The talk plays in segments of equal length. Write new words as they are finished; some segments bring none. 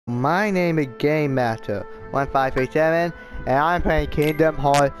my name is Game Master 1537, and I'm playing Kingdom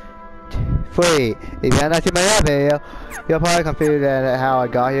Hearts 3. If you're not in my other video, you're probably confused at how I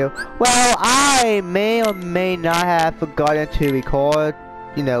got here. Well, I may or may not have forgotten to record,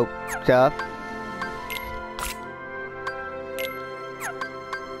 you know, stuff.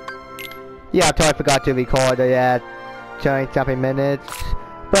 Yeah, I totally forgot to record it at 20 something minutes.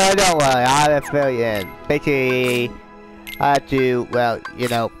 But don't worry, I'll fill you in. Basically, I have to, well, you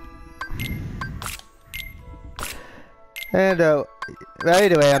know. And, well,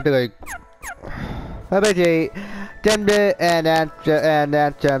 anyway, I'm doing. Well, basically, and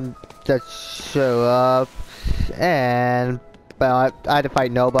then just show up. And, well, I had to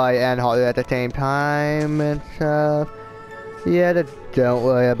fight nobody and Harley at the same time and stuff. Yeah, don't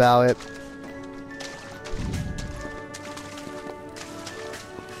worry about it.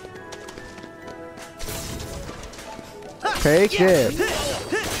 Take this.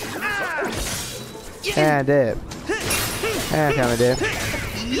 And dip. And come and dip.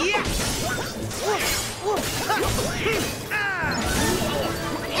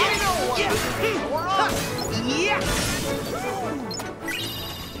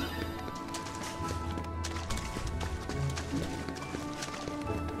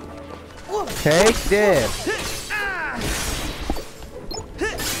 Take this.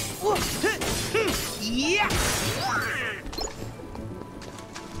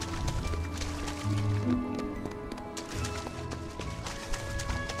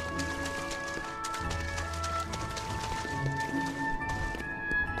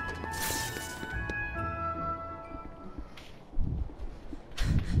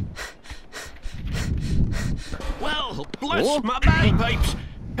 Well, bless my bagpipes!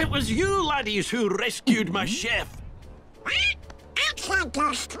 It was you laddies who rescued my chef. It's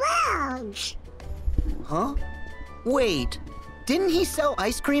Uncle Scrooge. Huh? Wait, didn't he sell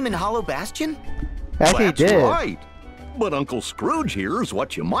ice cream in Hollow Bastion? Yes, he That's did. right. But Uncle Scrooge here is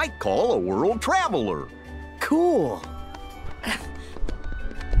what you might call a world traveler. Cool.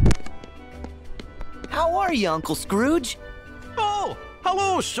 How are you, Uncle Scrooge? Oh,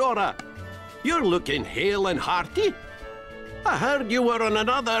 hello, Sora. You're looking hale and hearty. I heard you were on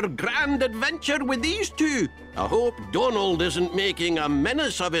another grand adventure with these two. I hope Donald isn't making a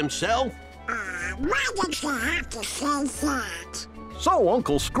menace of himself. Why did you have to say that? So,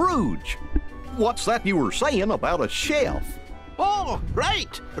 Uncle Scrooge, what's that you were saying about a chef? Oh,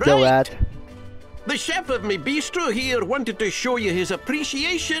 right. Go lad. The chef of me bistro here wanted to show you his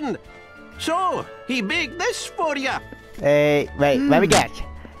appreciation. So, he baked this for you. Hey, wait, let me guess.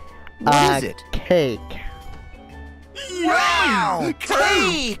 What is it? Cake. Wow!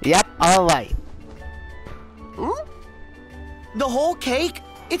 Cake! Yep, alright. The whole cake?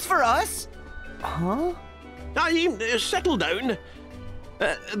 It's for us? Huh? Settle down.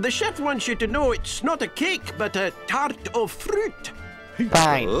 The chef wants you to know it's not a cake, but a tart of fruit.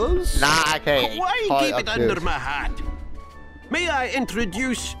 Fine. Us? Nah, okay. Why Part keep of it under this. my hat? May I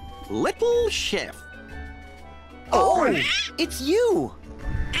introduce Little Chef? Oh, it's you!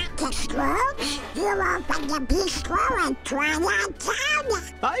 Uncle Scrooge, you opened the bistro and tried out town.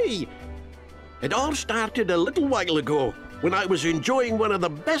 Aye. It all started a little while ago when I was enjoying one of the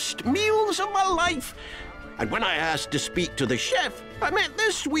best meals of my life. And when I asked to speak to the chef, I met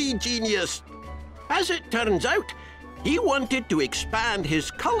this wee genius. As it turns out, he wanted to expand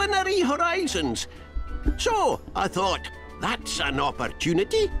his culinary horizons. So I thought, that's an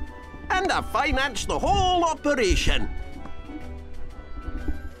opportunity. And I financed the whole operation.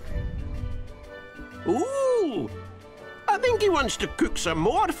 Ooh, I think he wants to cook some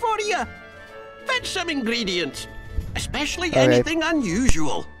more for you. Fetch some ingredients, especially Okay. anything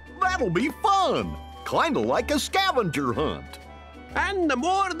unusual. That'll be fun. Kinda like a scavenger hunt. And the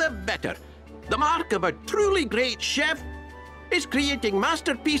more the better. The mark of a truly great chef is creating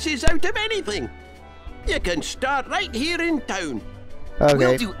masterpieces out of anything. You can start right here in town. Okay.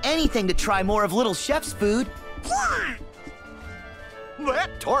 We'll do anything to try more of Little Chef's food. Yeah,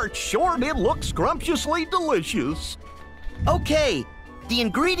 That tart sure did look scrumptiously delicious. Okay, the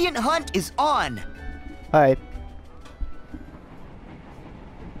ingredient hunt is on. Alright.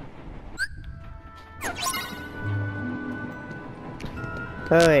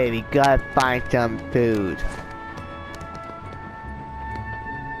 Alright, we gotta find some food.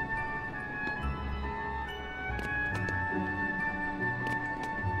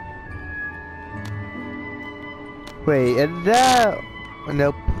 Wait, is that...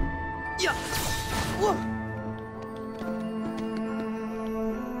 Nope. Yeah. Whoa.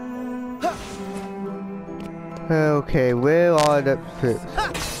 Okay, where are the food?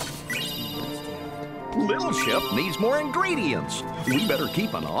 Little Chef needs more ingredients. We better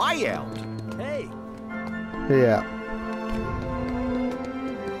keep an eye out. Hey. Yeah.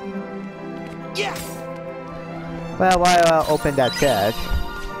 Yeah. Well, why open that chest?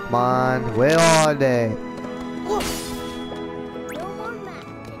 Come on, where are they? No more math.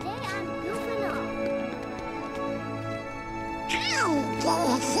 Today I'm goofing off. How do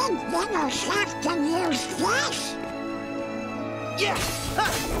you think Little Chef can use this? Yeah. Ha.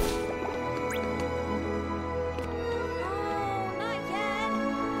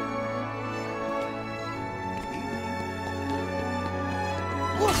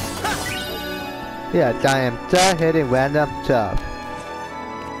 Yes, I am just hitting random stuff.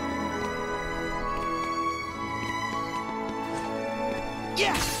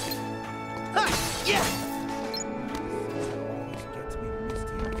 Yeah. Ha. Yeah.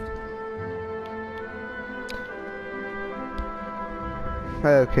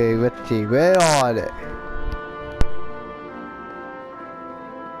 Okay, let's see, where are they?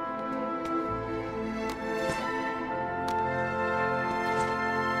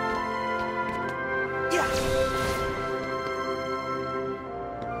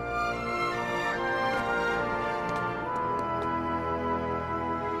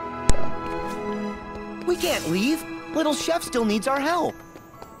 We can't leave. Little Chef still needs our help.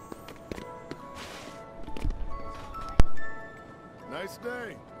 Nice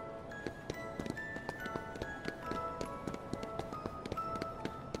day.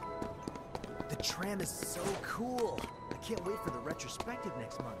 The tram is so cool. I can't wait for the retrospective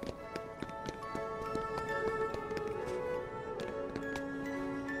next month.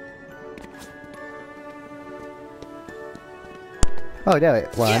 Oh, there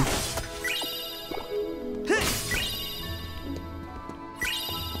it one.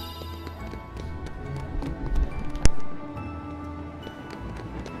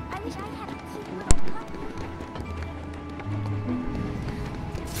 I wish I had a cute little puppy.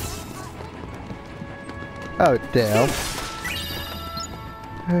 Oh, damn.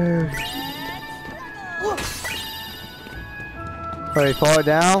 Alright, 4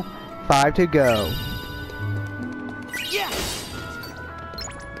 down, 5 to go. Yeah.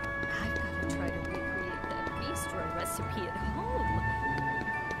 I've got to try to recreate that bistro recipe at home.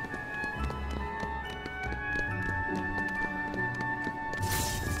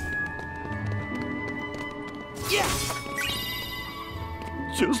 Yeah.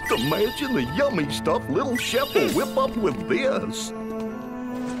 Just imagine the yummy stuff Little Chef will whip up with this.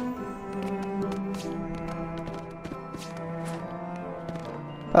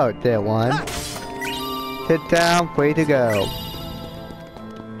 Oh, there one. Sit down, free to go.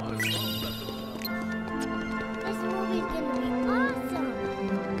 This movie's gonna be awesome.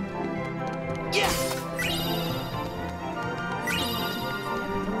 Yeah.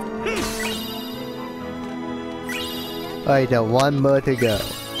 Alright, there one more to go.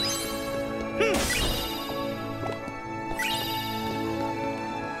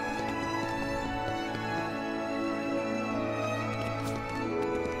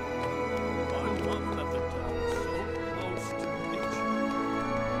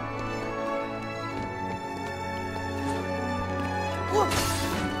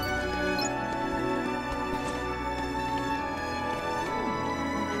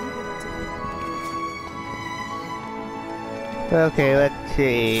 Okay, let's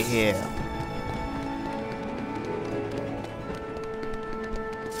see here.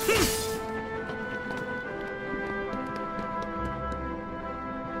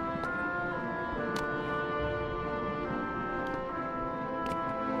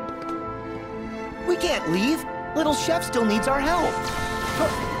 We can't leave. Little Chef still needs our help.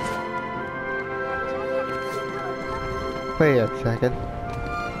 Wait a second.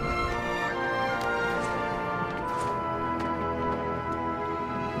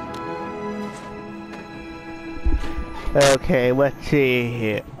 Okay, let's see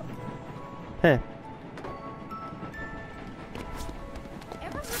here. Huh.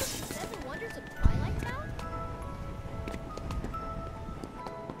 Ever heard of the 7 Wonders of Twilight Town?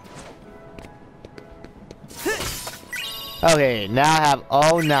 Okay, now I have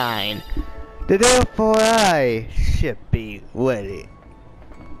all 9. The therefore I should be ready.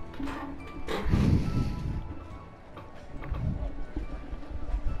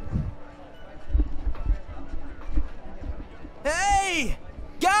 Hey,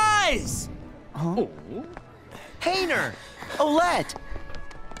 guys! Huh? Hayner! Olette!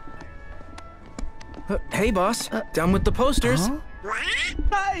 Hey, boss. Done with the posters. Huh?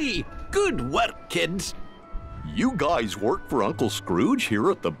 Hey, good work, kids. You guys work for Uncle Scrooge here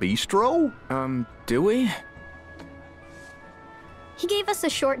at the bistro? Do we? He gave us a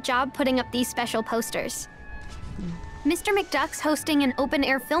short job putting up these special posters. Mr. McDuck's hosting an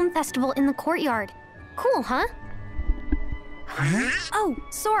open-air film festival in the courtyard. Cool, huh? Oh,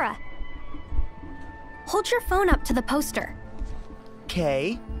 Sora. Hold your phone up to the poster.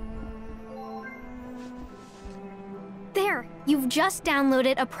 Okay. There, you've just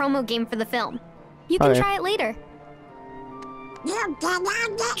downloaded a promo game for the film. You can try it later. You did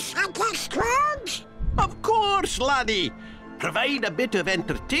all this like a Scrooge? Of course, laddie. Provide a bit of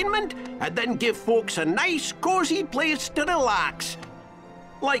entertainment and then give folks a nice, cozy place to relax.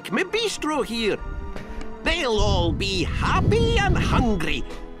 Like my bistro here. They'll all be happy and hungry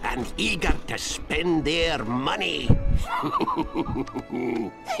and eager to spend their money.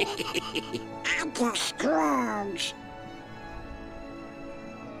 Uncle Scrooge.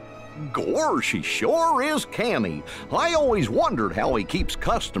 Gorsh, he sure is canny. I always wondered how he keeps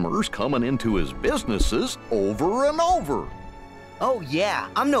customers coming into his businesses over and over. Oh yeah,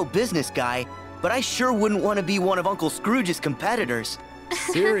 I'm no business guy, but I sure wouldn't want to be one of Uncle Scrooge's competitors.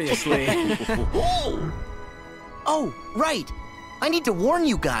 Seriously. Oh, right. I need to warn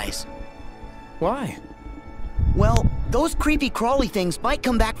you guys. Why? Well, those creepy crawly things might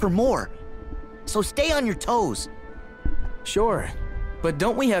come back for more. So stay on your toes. Sure. But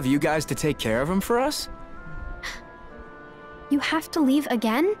don't we have you guys to take care of them for us? You have to leave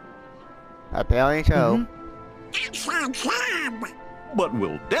again? Apparently so. That's our job. But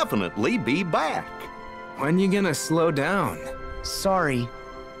we'll definitely be back. When you gonna slow down? Sorry.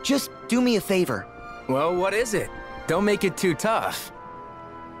 Just do me a favor. Well, what is it? Don't make it too tough.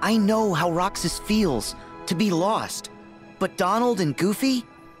 I know how Roxas feels to be lost, but Donald and Goofy,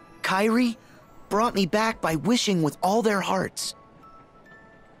 Kyrie, brought me back by wishing with all their hearts.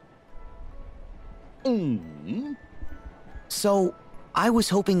 So, I was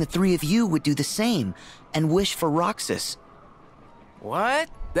hoping the three of you would do the same and wish for Roxas. What?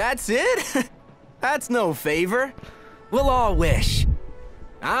 That's it? That's no favor. We'll all wish.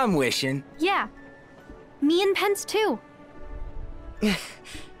 I'm wishing. Yeah. Me and Pence too.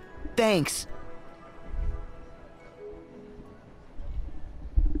 Thanks.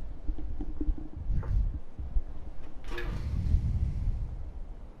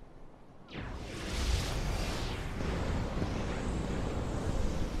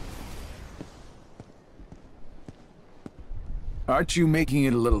 Aren't you making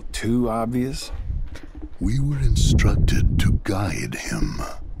it a little too obvious? We were instructed to guide him.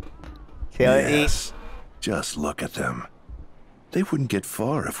 Yes. Just look at them. They wouldn't get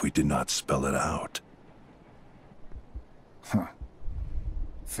far if we did not spell it out. Huh.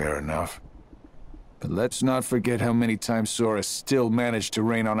 Fair enough. But let's not forget how many times Sora still managed to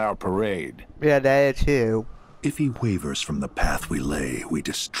rain on our parade. Yeah, that is too. If he wavers from the path we lay, we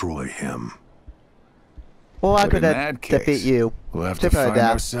destroy him. Well, I But could in that defeat case, you. we'll have to Something like find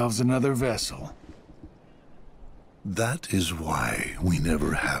that. ourselves another vessel. That is why we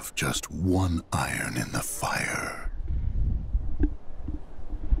never have just one iron in the fire.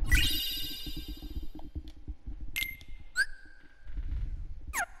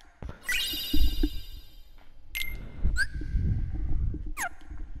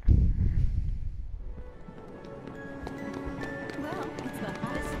 Well, it's the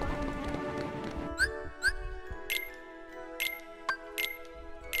hottest spot.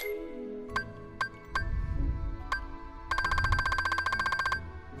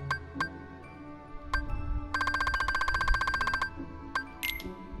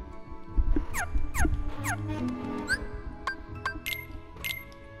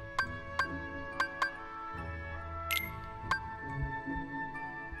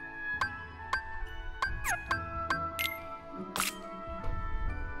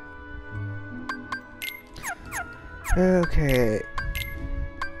 Okay.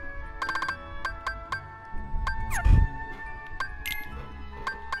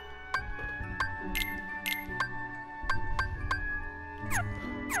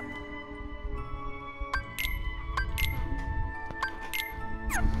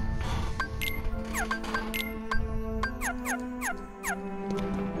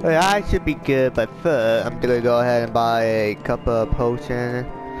 Well, I should be good, but first, I'm gonna go ahead and buy a couple of potions.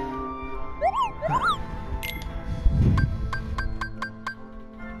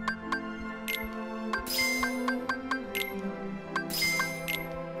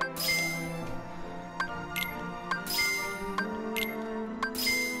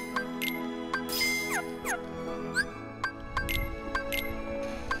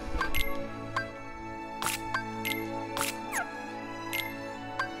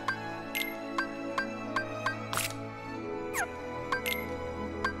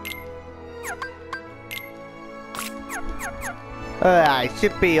 Alright,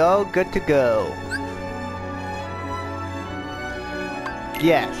 should be all good to go.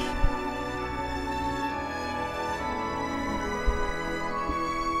 Yes.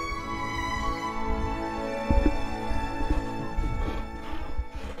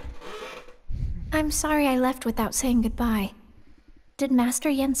 I'm sorry I left without saying goodbye. Did Master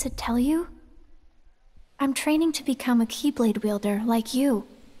Yensid tell you? I'm training to become a Keyblade wielder like you.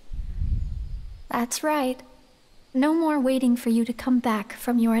 That's right. No more waiting for you to come back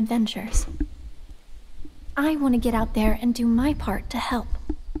from your adventures. I want to get out there and do my part to help.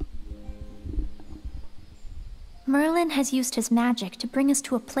 Merlin has used his magic to bring us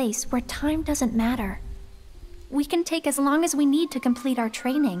to a place where time doesn't matter. We can take as long as we need to complete our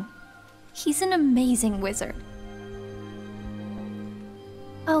training. He's an amazing wizard.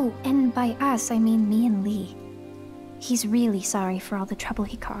 Oh, and by us, I mean me and Lee. He's really sorry for all the trouble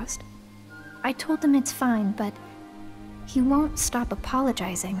he caused. I told him it's fine, but he won't stop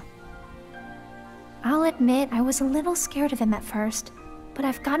apologizing. I'll admit I was a little scared of him at first, but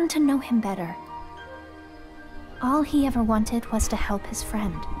I've gotten to know him better. All he ever wanted was to help his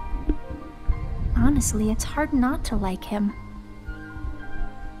friend. Honestly, it's hard not to like him.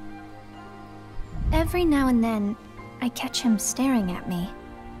 Every now and then, I catch him staring at me.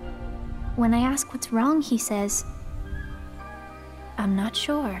 When I ask what's wrong, he says, "I'm not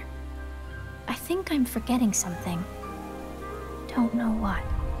sure. I think I'm forgetting something. Don't know what."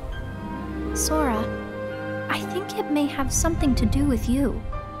 Sora, I think it may have something to do with you.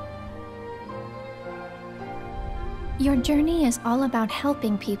 Your journey is all about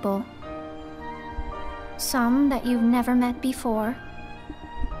helping people. Some that you've never met before,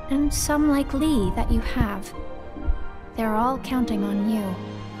 and some like Lee that you have. They're all counting on you.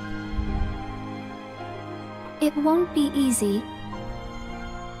 It won't be easy,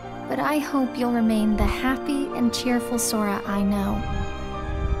 but I hope you'll remain the happy and cheerful Sora I know.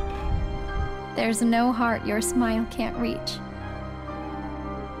 There's no heart your smile can't reach.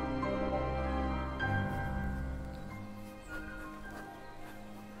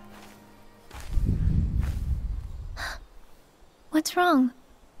 What's wrong?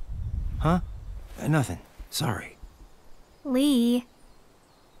 Huh? Nothing. Sorry. Lee.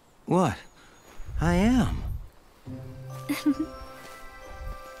 What? I am.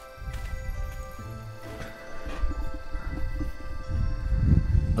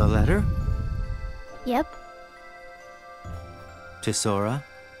 A letter? Yep. To Sora?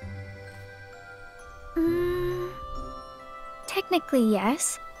 Technically,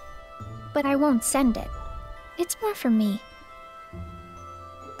 yes. But I won't send it. It's more for me.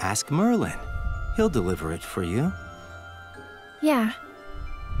 Ask Merlin. He'll deliver it for you. Yeah,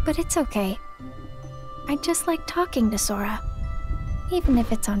 but it's okay. I just like talking to Sora, even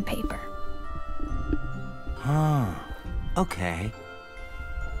if it's on paper. Huh. Okay.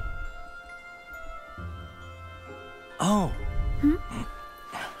 Oh.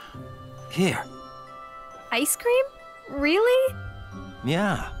 Here. Ice cream? Really?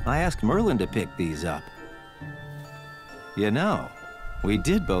 Yeah, I asked Merlin to pick these up. You know, we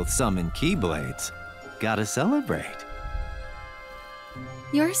did both summon Keyblades. Gotta celebrate.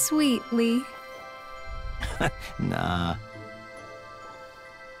 You're sweet, Lee. Nah.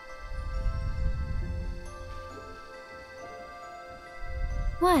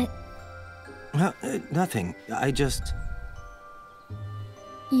 What? Nothing. I just...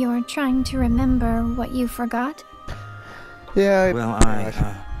 You're trying to remember what you forgot? Yeah. Well,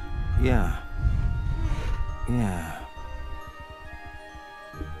 yeah. Yeah.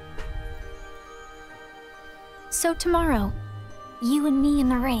 So tomorrow, you and me in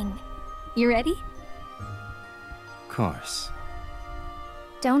the ring. You ready? Of course.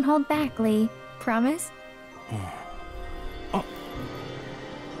 Don't hold back, Lee. Promise? Oh.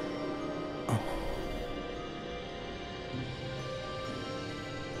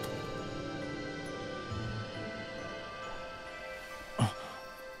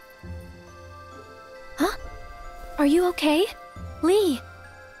 Huh? Are you okay? Lee!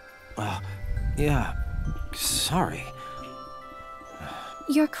 Yeah. Sorry.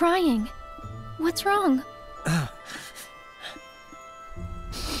 You're crying. What's wrong?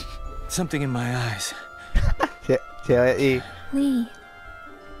 Something in my eyes. Lee.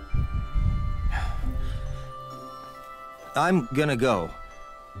 I'm gonna go.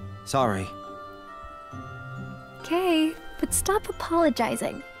 Sorry. Okay, but stop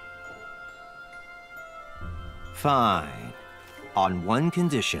apologizing. Fine. On one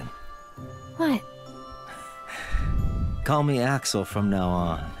condition. What? Call me Axel from now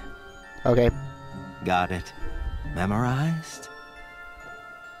on. Okay. Got it? Memorized?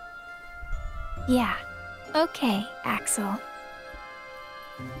 Yeah. Okay, Axel.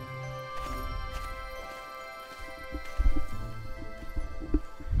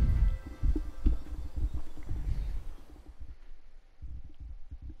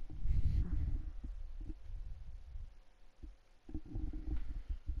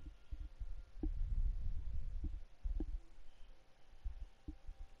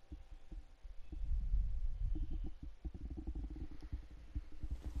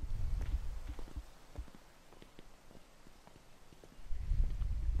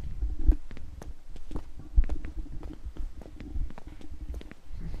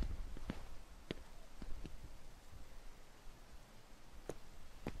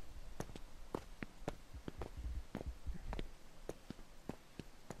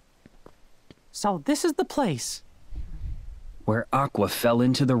 So this is the place where Aqua fell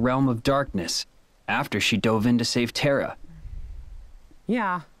into the realm of darkness after she dove in to save Terra.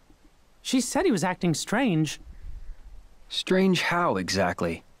 Yeah. She said he was acting strange. Strange how,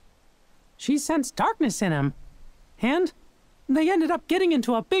 exactly? She sensed darkness in him. And they ended up getting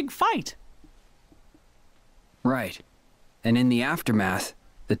into a big fight. Right. And in the aftermath,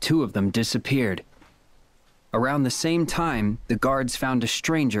 the two of them disappeared. Around the same time, the guards found a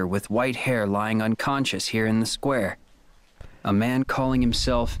stranger with white hair lying unconscious here in the square. A man calling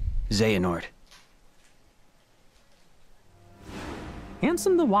himself Xehanort.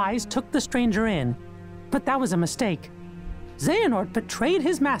 Ansem the Wise took the stranger in, but that was a mistake. Xehanort betrayed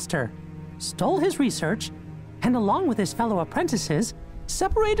his master, stole his research, and along with his fellow apprentices,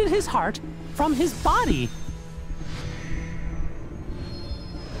 separated his heart from his body.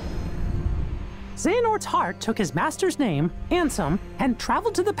 Xehanort's heart took his master's name, Ansem, and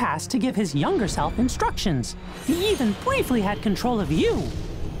traveled to the past to give his younger self instructions. He even briefly had control of you.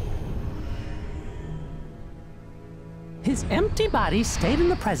 His empty body stayed in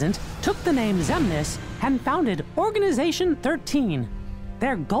the present, took the name Xemnas, and founded Organization 13.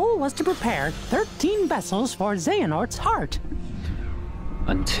 Their goal was to prepare 13 vessels for Xehanort's heart.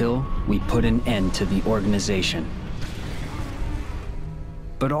 Until we put an end to the organization.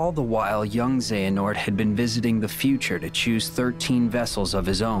 But all the while, young Xehanort had been visiting the future to choose 13 vessels of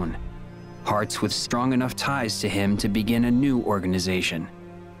his own. Hearts with strong enough ties to him to begin a new organization.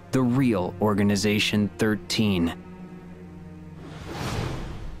 The real Organization 13.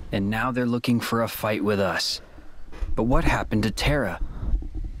 And now they're looking for a fight with us. But what happened to Terra?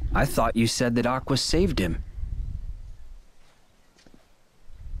 I thought you said that Aqua saved him.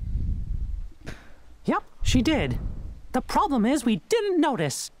 Yep, she did. The problem is we didn't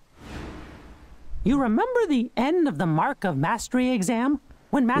notice. You remember the end of the Mark of Mastery exam?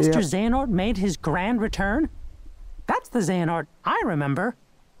 When Master Xehanort made his grand return? That's the Xehanort I remember.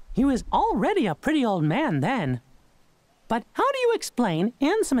 He was already a pretty old man then. But how do you explain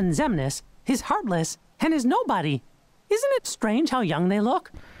Ansem and Xemnas, his Heartless, and his Nobody? Isn't it strange how young they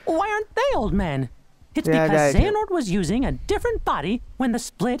look? Why aren't they old men? It's because Xehanort was using a different body when the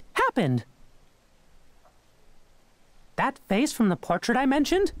split happened. That face from the portrait I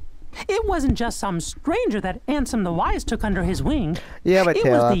mentioned? It wasn't just some stranger that Ansem the Wise took under his wing. Yeah, but it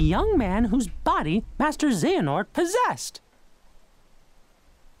was the young man whose body Master Xehanort possessed.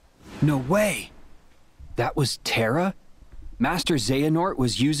 No way! That was Terra? Master Xehanort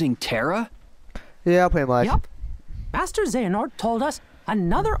was using Terra? Yeah, pretty much. Yup. Master Xehanort told us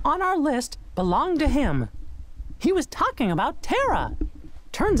another on our list belonged to him. He was talking about Terra.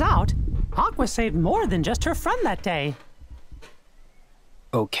 Turns out, Aqua saved more than just her friend that day.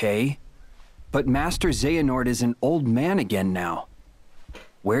 Okay, but Master Xehanort is an old man again now.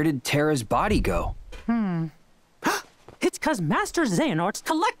 Where did Terra's body go? It's 'cause Master Xehanort's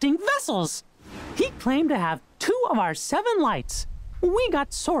collecting vessels. He claimed to have 2 of our 7 lights. We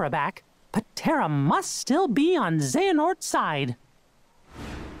got Sora back, but Terra must still be on Xehanort's side.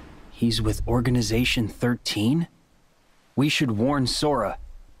 He's with Organization 13? We should warn Sora.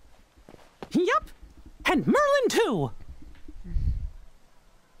 Yup, and Merlin too.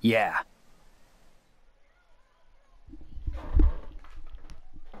 Yeah.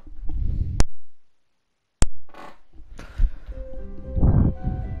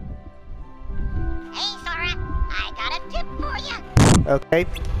 Hey, Sora, I got a tip for you. Okay.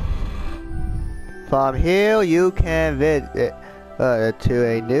 From here, you can visit to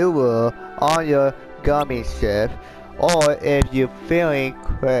a new world on your gummy ship, or if you're feeling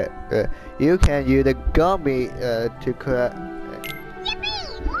you can use the gummy to collect.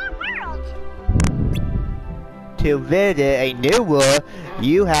 Yippee! More worlds! To visit a new world,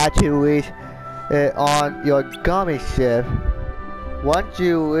 you have to reach on your gummy ship. Once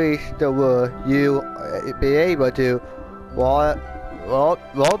you reach the world, you'll be able to roll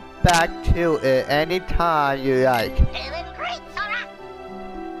back to it anytime you like. Doing great, Sora!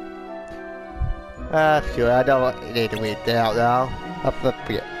 Sure, I don't need to read that out now. I'll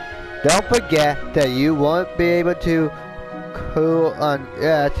forget. Don't forget that you won't be able to cool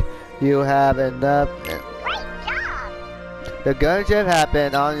unless you have enough. Great job! The gunship has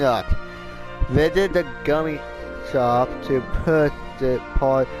been unlocked. Visit the gummy shop to purchase the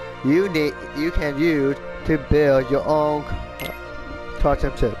part you can use to build your own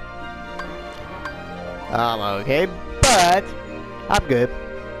custom suit. I'm okay, but I'm good.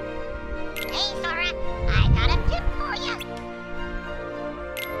 Hey, Sora, I got a tip for you.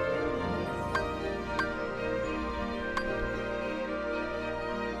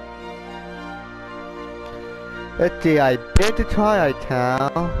 Let's see, I've been to Twilight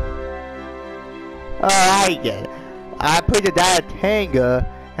Town. Oh, I get it. I put it that Tango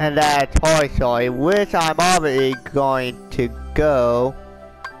and that Toy Story, which I'm already going to go.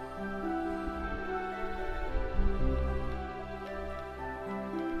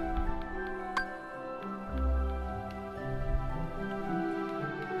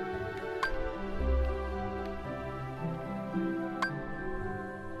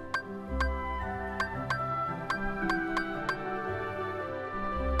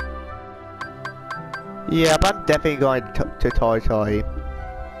 Yep, I'm definitely going to Toy Story.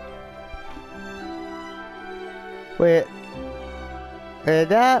 Wait, is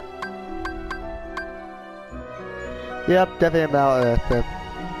that? Yep, definitely about Earth.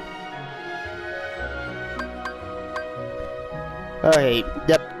 Okay,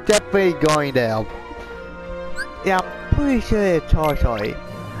 yep, definitely going there. Yeah, I'm pretty sure it's Toy Story.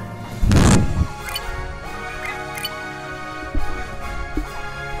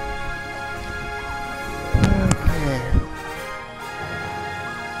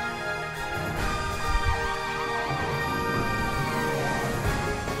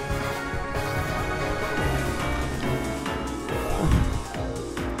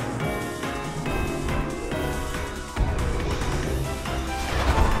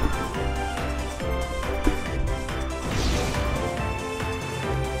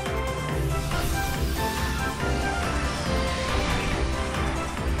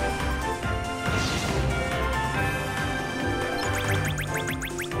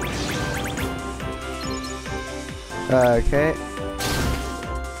 Okay.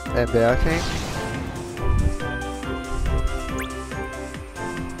 Embarrassing.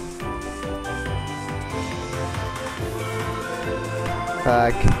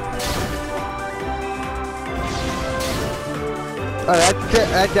 Oh,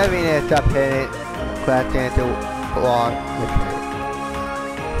 that doesn't mean it's up hitting crashing into wall. Okay.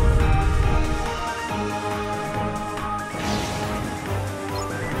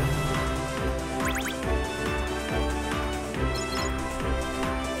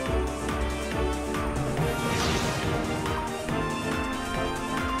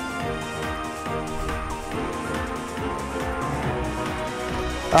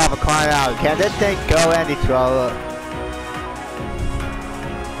 Oh, for crying out, can this thing go any slower?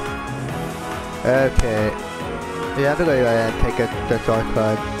 Okay. Yeah, I'm gonna go ahead and take the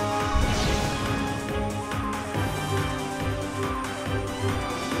shortcut.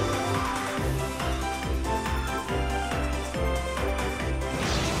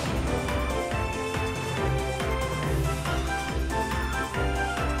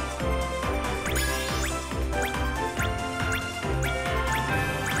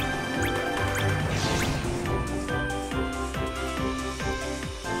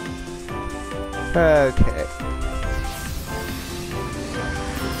 Okay.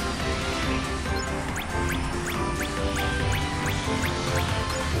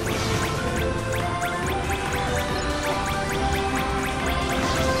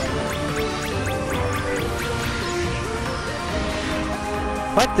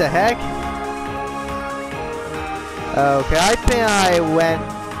 What the heck? Okay, I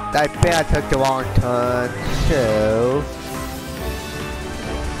think I took the wrong turn, so...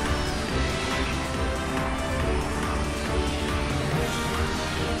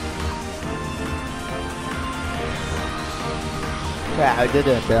 Wow, I did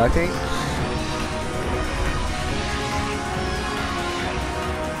it, I think.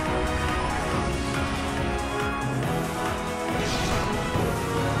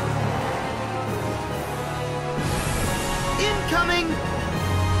 Incoming!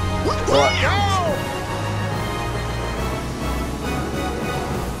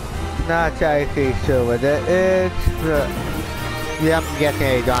 Not exactly sure what it is. Yeah, I'm getting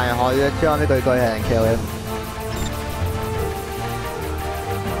a giant holiday, so I'm gonna go ahead and kill him.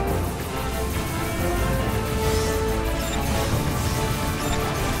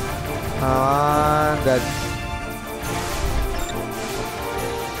 That's...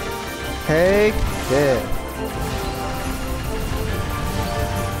 Hey! this.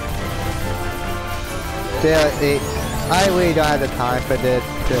 Seriously, I really don't have the time for this,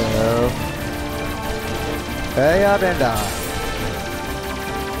 so hurry up and die.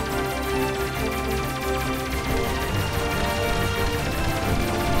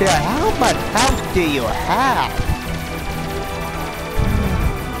 Yeah, how much health do you have?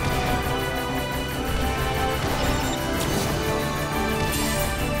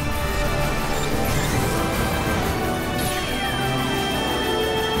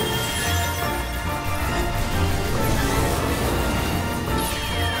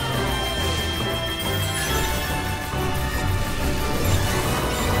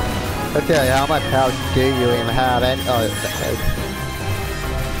 Okay, how much health do you even have? And oh,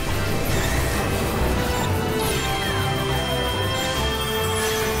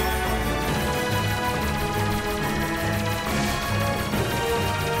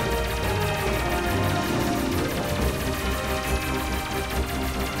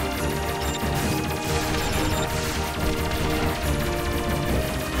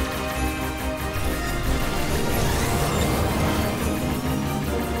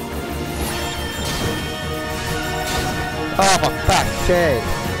 oh, for fuck's sake.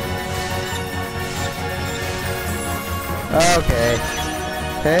 Okay.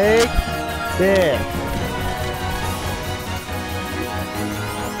 Take this.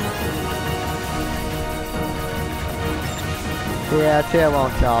 Yeah, chill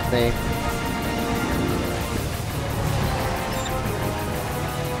won't stop me.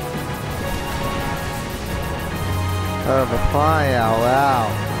 Oh, for crying out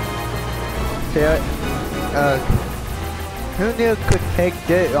loud. Chill. Who knew it could take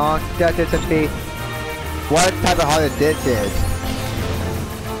this long just to be what type of harder this is?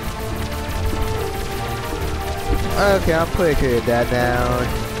 Okay, I'm pretty sure you're dead now.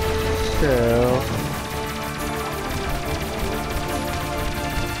 So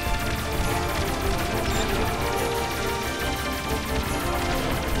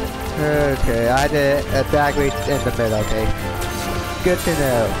okay, I did it exactly in the middle, okay. Good to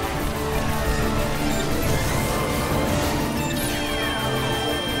know.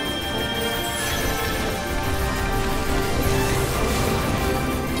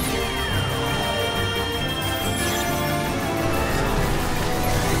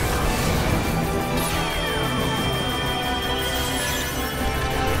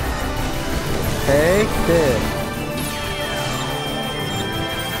 Take this.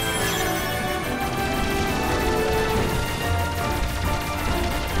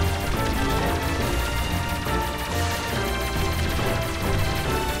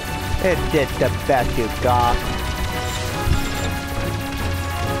 It's just the best you got.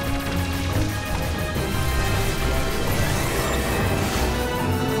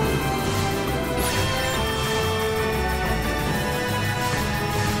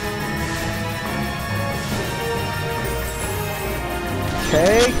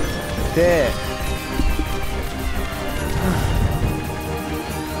 Take this.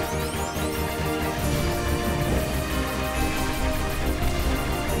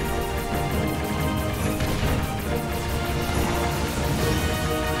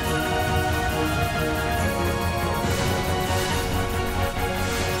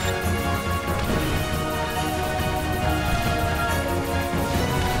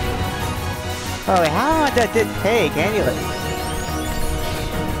 Oh, how long does it take anyway?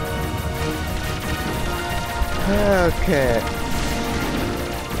 Okay.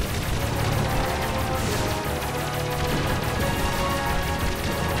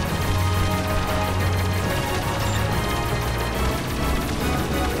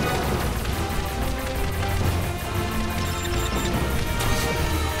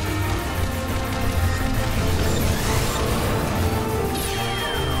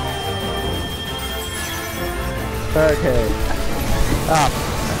 Okay. Up.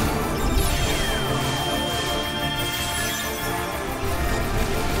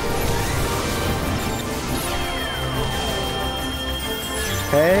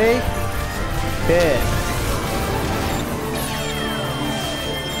 Take this.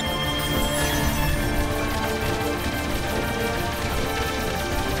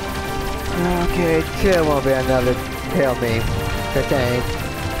 Okay, chill won't be another kill me. The thing.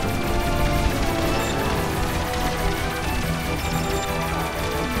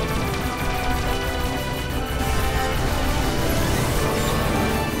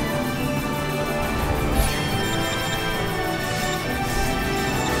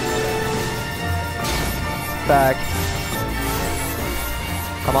 Back.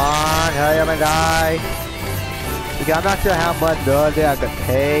 Come on, hurry up and die. Because I'm not sure how much blood I could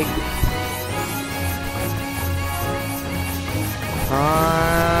take. Come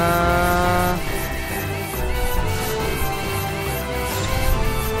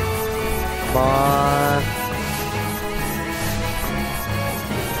on.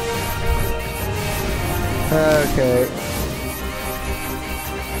 Okay.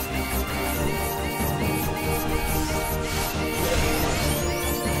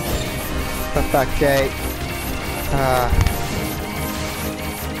 For fuck's sake.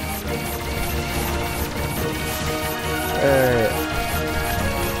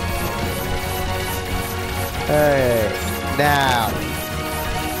 Hey. Now.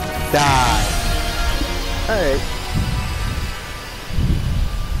 Die. Hey.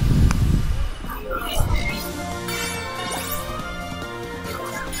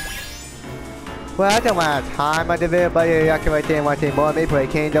 Well, that's a lot of time. I did it, but you're watching more me play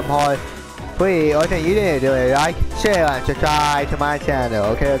Kingdom Hearts. Please, I think you didn't do it. Like, share, and subscribe to my channel.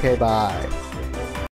 Okay, bye.